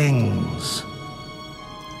all things.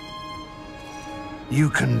 You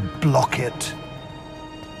can block it,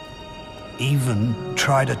 even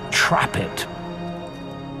try to trap it.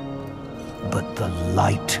 But the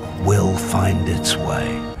light will find its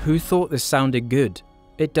way. Who thought this sounded good?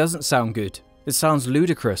 It doesn't sound good. It sounds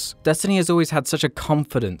ludicrous. Destiny has always had such a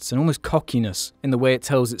confidence and almost cockiness in the way it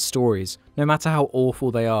tells its stories, no matter how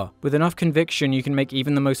awful they are. With enough conviction, you can make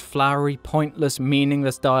even the most flowery, pointless,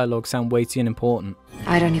 meaningless dialogue sound weighty and important.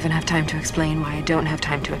 I don't even have time to explain why I don't have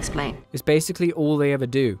time to explain. It's basically all they ever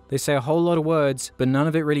do. They say a whole lot of words, but none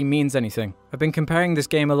of it really means anything. I've been comparing this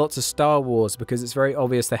game a lot to Star Wars because it's very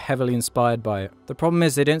obvious they're heavily inspired by it. The problem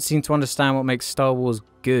is they don't seem to understand what makes Star Wars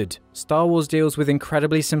good. Star Wars deals with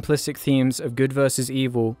incredibly simplistic themes of good versus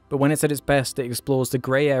evil, but when it's at its best, it explores the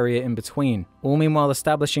grey area in between, all meanwhile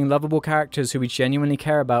establishing lovable characters who we genuinely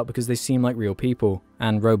care about because they seem like real people,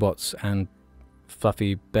 and robots, and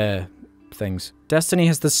fluffy bear things. Destiny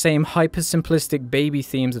has the same hyper-simplistic baby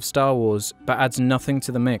themes of Star Wars, but adds nothing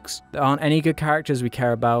to the mix. There aren't any good characters we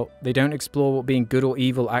care about, they don't explore what being good or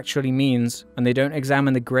evil actually means, and they don't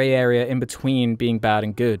examine the grey area in between being bad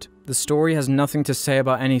and good. The story has nothing to say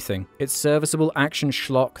about anything. It's serviceable action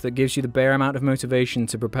schlock that gives you the bare amount of motivation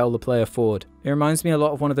to propel the player forward. It reminds me a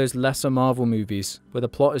lot of one of those lesser Marvel movies, where the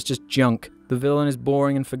plot is just junk, the villain is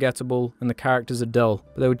boring and forgettable, and the characters are dull.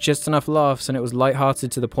 But there were just enough laughs and it was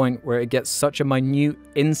lighthearted to the point where it gets such a minute,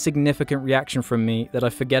 insignificant reaction from me that I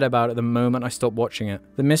forget about it the moment I stop watching it.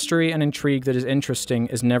 The mystery and intrigue that is interesting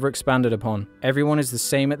is never expanded upon. Everyone is the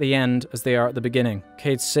same at the end as they are at the beginning.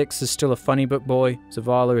 Cade 6 is still a funny book boy,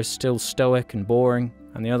 Zavala is still stoic and boring,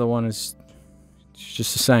 and the other one is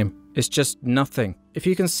just the same. It's just nothing. If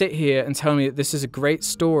you can sit here and tell me that this is a great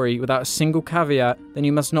story without a single caveat, then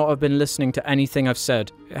you must not have been listening to anything I've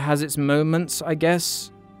said. It has its moments, I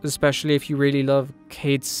guess, especially if you really love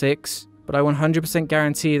Cade 6, but I 100%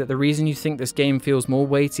 guarantee that the reason you think this game feels more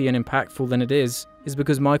weighty and impactful than it is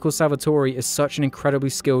because Michael Salvatore is such an incredibly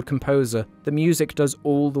skilled composer. The music does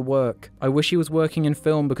all the work. I wish he was working in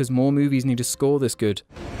film because more movies need a score this good.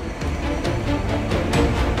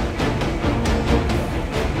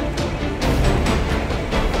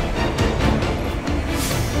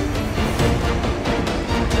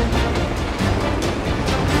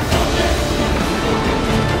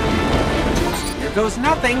 Here goes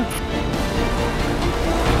nothing.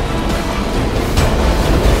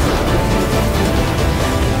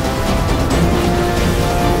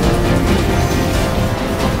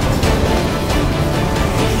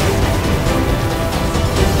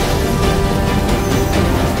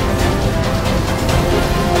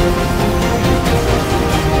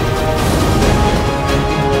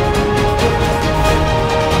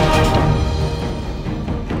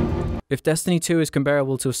 If Destiny 2 is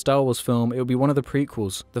comparable to a Star Wars film, it would be one of the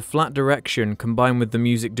prequels. The flat direction, combined with the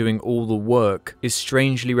music doing all the work, is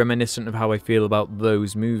strangely reminiscent of how I feel about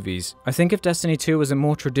those movies. I think if Destiny 2 was a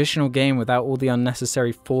more traditional game without all the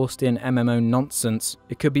unnecessary forced-in MMO nonsense,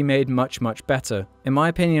 it could be made much, much better. In my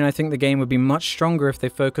opinion, I think the game would be much stronger if they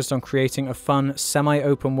focused on creating a fun,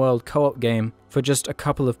 semi-open world co-op game for just a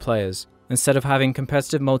couple of players. instead of having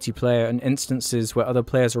competitive multiplayer and instances where other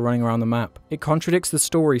players are running around the map. It contradicts the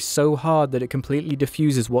story so hard that it completely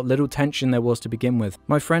diffuses what little tension there was to begin with.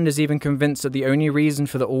 My friend is even convinced that the only reason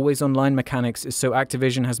for the always online mechanics is so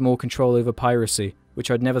Activision has more control over piracy, which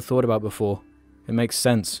I'd never thought about before. It makes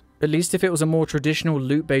sense. At least if it was a more traditional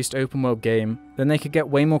loot-based open world game, then they could get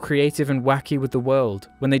way more creative and wacky with the world,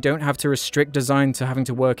 when they don't have to restrict design to having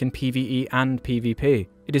to work in PvE and PvP.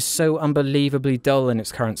 It is so unbelievably dull in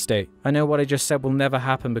its current state. I know what I just said will never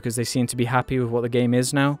happen because they seem to be happy with what the game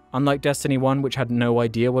is now, unlike Destiny 1 which had no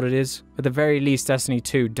idea what it is. At the very least Destiny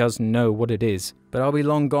 2 does know what it is. But I'll be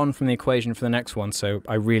long gone from the equation for the next one, so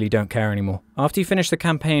I really don't care anymore. After you finish the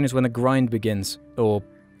campaign is when the grind begins, or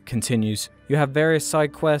continues. You have various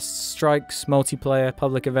side quests, strikes, multiplayer,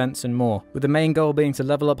 public events and more, with the main goal being to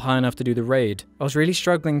level up high enough to do the raid. I was really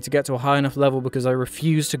struggling to get to a high enough level because I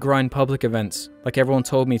refused to grind public events, like everyone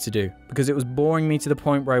told me to do, because it was boring me to the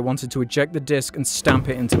point where I wanted to eject the disc and stamp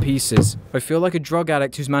it into pieces. I feel like a drug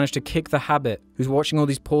addict who's managed to kick the habit, who's watching all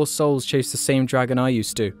these poor souls chase the same dragon I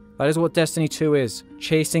used to. That is what Destiny 2 is,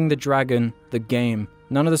 chasing the dragon, the game.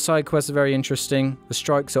 None of the side quests are very interesting, the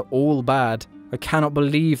strikes are all bad. I cannot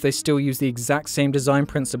believe they still use the exact same design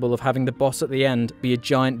principle of having the boss at the end be a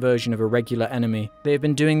giant version of a regular enemy. They have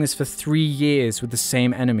been doing this for 3 years with the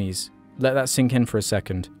same enemies. Let that sink in for a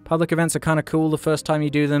second. Public events are kinda cool the first time you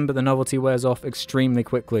do them, but the novelty wears off extremely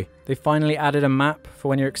quickly. They finally added a map for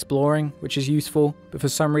when you're exploring, which is useful, but for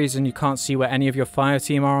some reason you can't see where any of your fire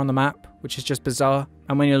team are on the map, which is just bizarre.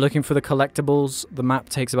 And when you're looking for the collectibles, the map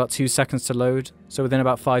takes about 2 seconds to load, so within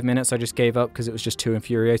about 5 minutes I just gave up because it was just too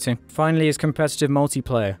infuriating. Finally is competitive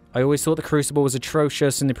multiplayer. I always thought the Crucible was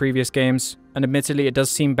atrocious in the previous games, and admittedly it does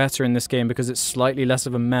seem better in this game because it's slightly less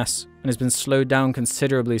of a mess, and has been slowed down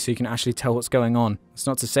considerably so you can actually tell what's going on. It's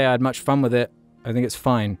not to say I had much fun with it, I think it's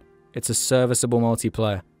fine. It's a serviceable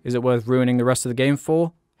multiplayer. Is it worth ruining the rest of the game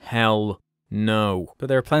for? Hell no. But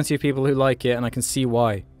there are plenty of people who like it and I can see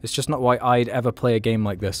why. It's just not why I'd ever play a game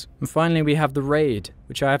like this. And finally we have the raid,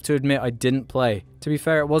 which I have to admit I didn't play. To be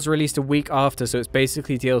fair, it was released a week after, so it's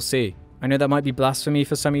basically DLC. I know that might be blasphemy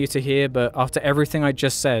for some of you to hear, but after everything I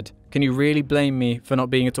just said, can you really blame me for not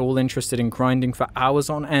being at all interested in grinding for hours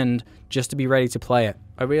on end just to be ready to play it?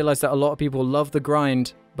 I realise that a lot of people love the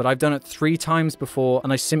grind, but I've done it 3 times before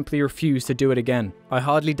and I simply refuse to do it again. I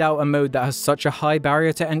hardly doubt a mode that has such a high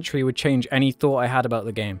barrier to entry would change any thought I had about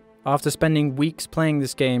the game. After spending weeks playing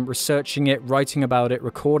this game, researching it, writing about it,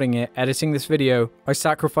 recording it, editing this video, I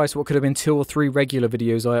sacrificed what could have been 2 or 3 regular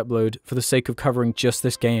videos I upload for the sake of covering just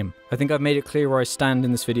this game. I think I've made it clear where I stand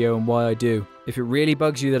in this video and why I do. If it really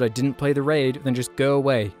bugs you that I didn't play the raid, then just go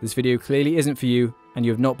away. This video clearly isn't for you, and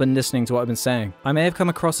you have not been listening to what I've been saying. I may have come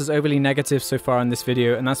across as overly negative so far in this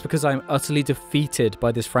video, and that's because I am utterly defeated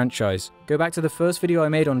by this franchise. Go back to the first video I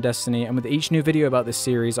made on Destiny, and with each new video about this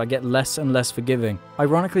series, I get less and less forgiving.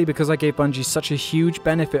 Ironically, because I gave Bungie such a huge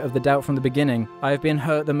benefit of the doubt from the beginning, I have been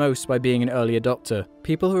hurt the most by being an early adopter.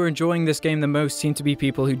 People who are enjoying this game the most seem to be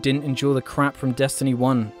people who didn't endure the crap from Destiny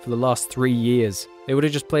 1 for the last 3 years. They would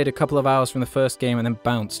have just played a couple of hours from the first game and then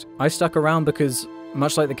bounced. I stuck around because,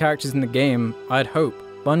 much like the characters in the game, I had hope.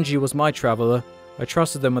 Bungie was my traveler. I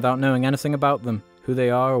trusted them without knowing anything about them, who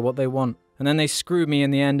they are or what they want. And then they screwed me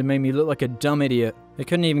in the end and made me look like a dumb idiot. They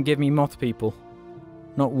couldn't even give me moth people.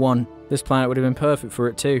 Not one. This planet would have been perfect for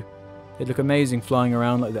it too. They'd look amazing flying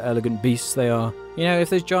around like the elegant beasts they are. You know, if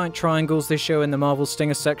those giant triangles they show in the Marvel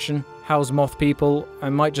Stinger section house moth people, I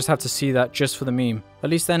might just have to see that just for the meme. At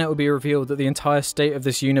least then it will be revealed that the entire state of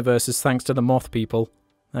this universe is thanks to the moth people.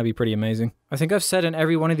 That'd be pretty amazing. I think I've said in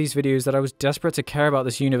every one of these videos that I was desperate to care about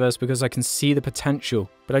this universe because I can see the potential,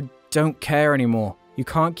 but I don't care anymore. You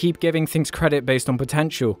can't keep giving things credit based on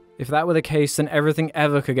potential. If that were the case, then everything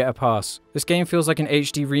ever could get a pass. This game feels like an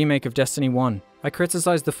HD remake of Destiny 1. I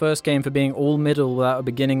criticized the first game for being all middle without a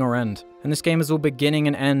beginning or end, and this game is all beginning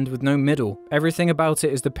and end with no middle. Everything about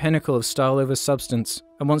it is the pinnacle of style over substance,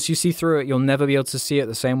 and once you see through it, you'll never be able to see it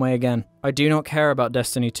the same way again. I do not care about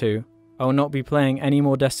Destiny 2. I will not be playing any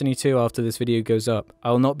more Destiny 2 after this video goes up. I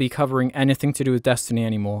will not be covering anything to do with Destiny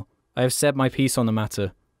anymore. I have said my piece on the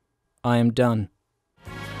matter. I am done.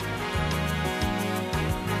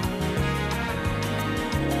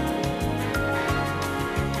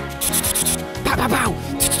 Pow, pow, pow!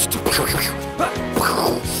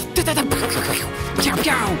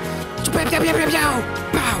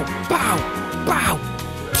 Pow, pow, pow!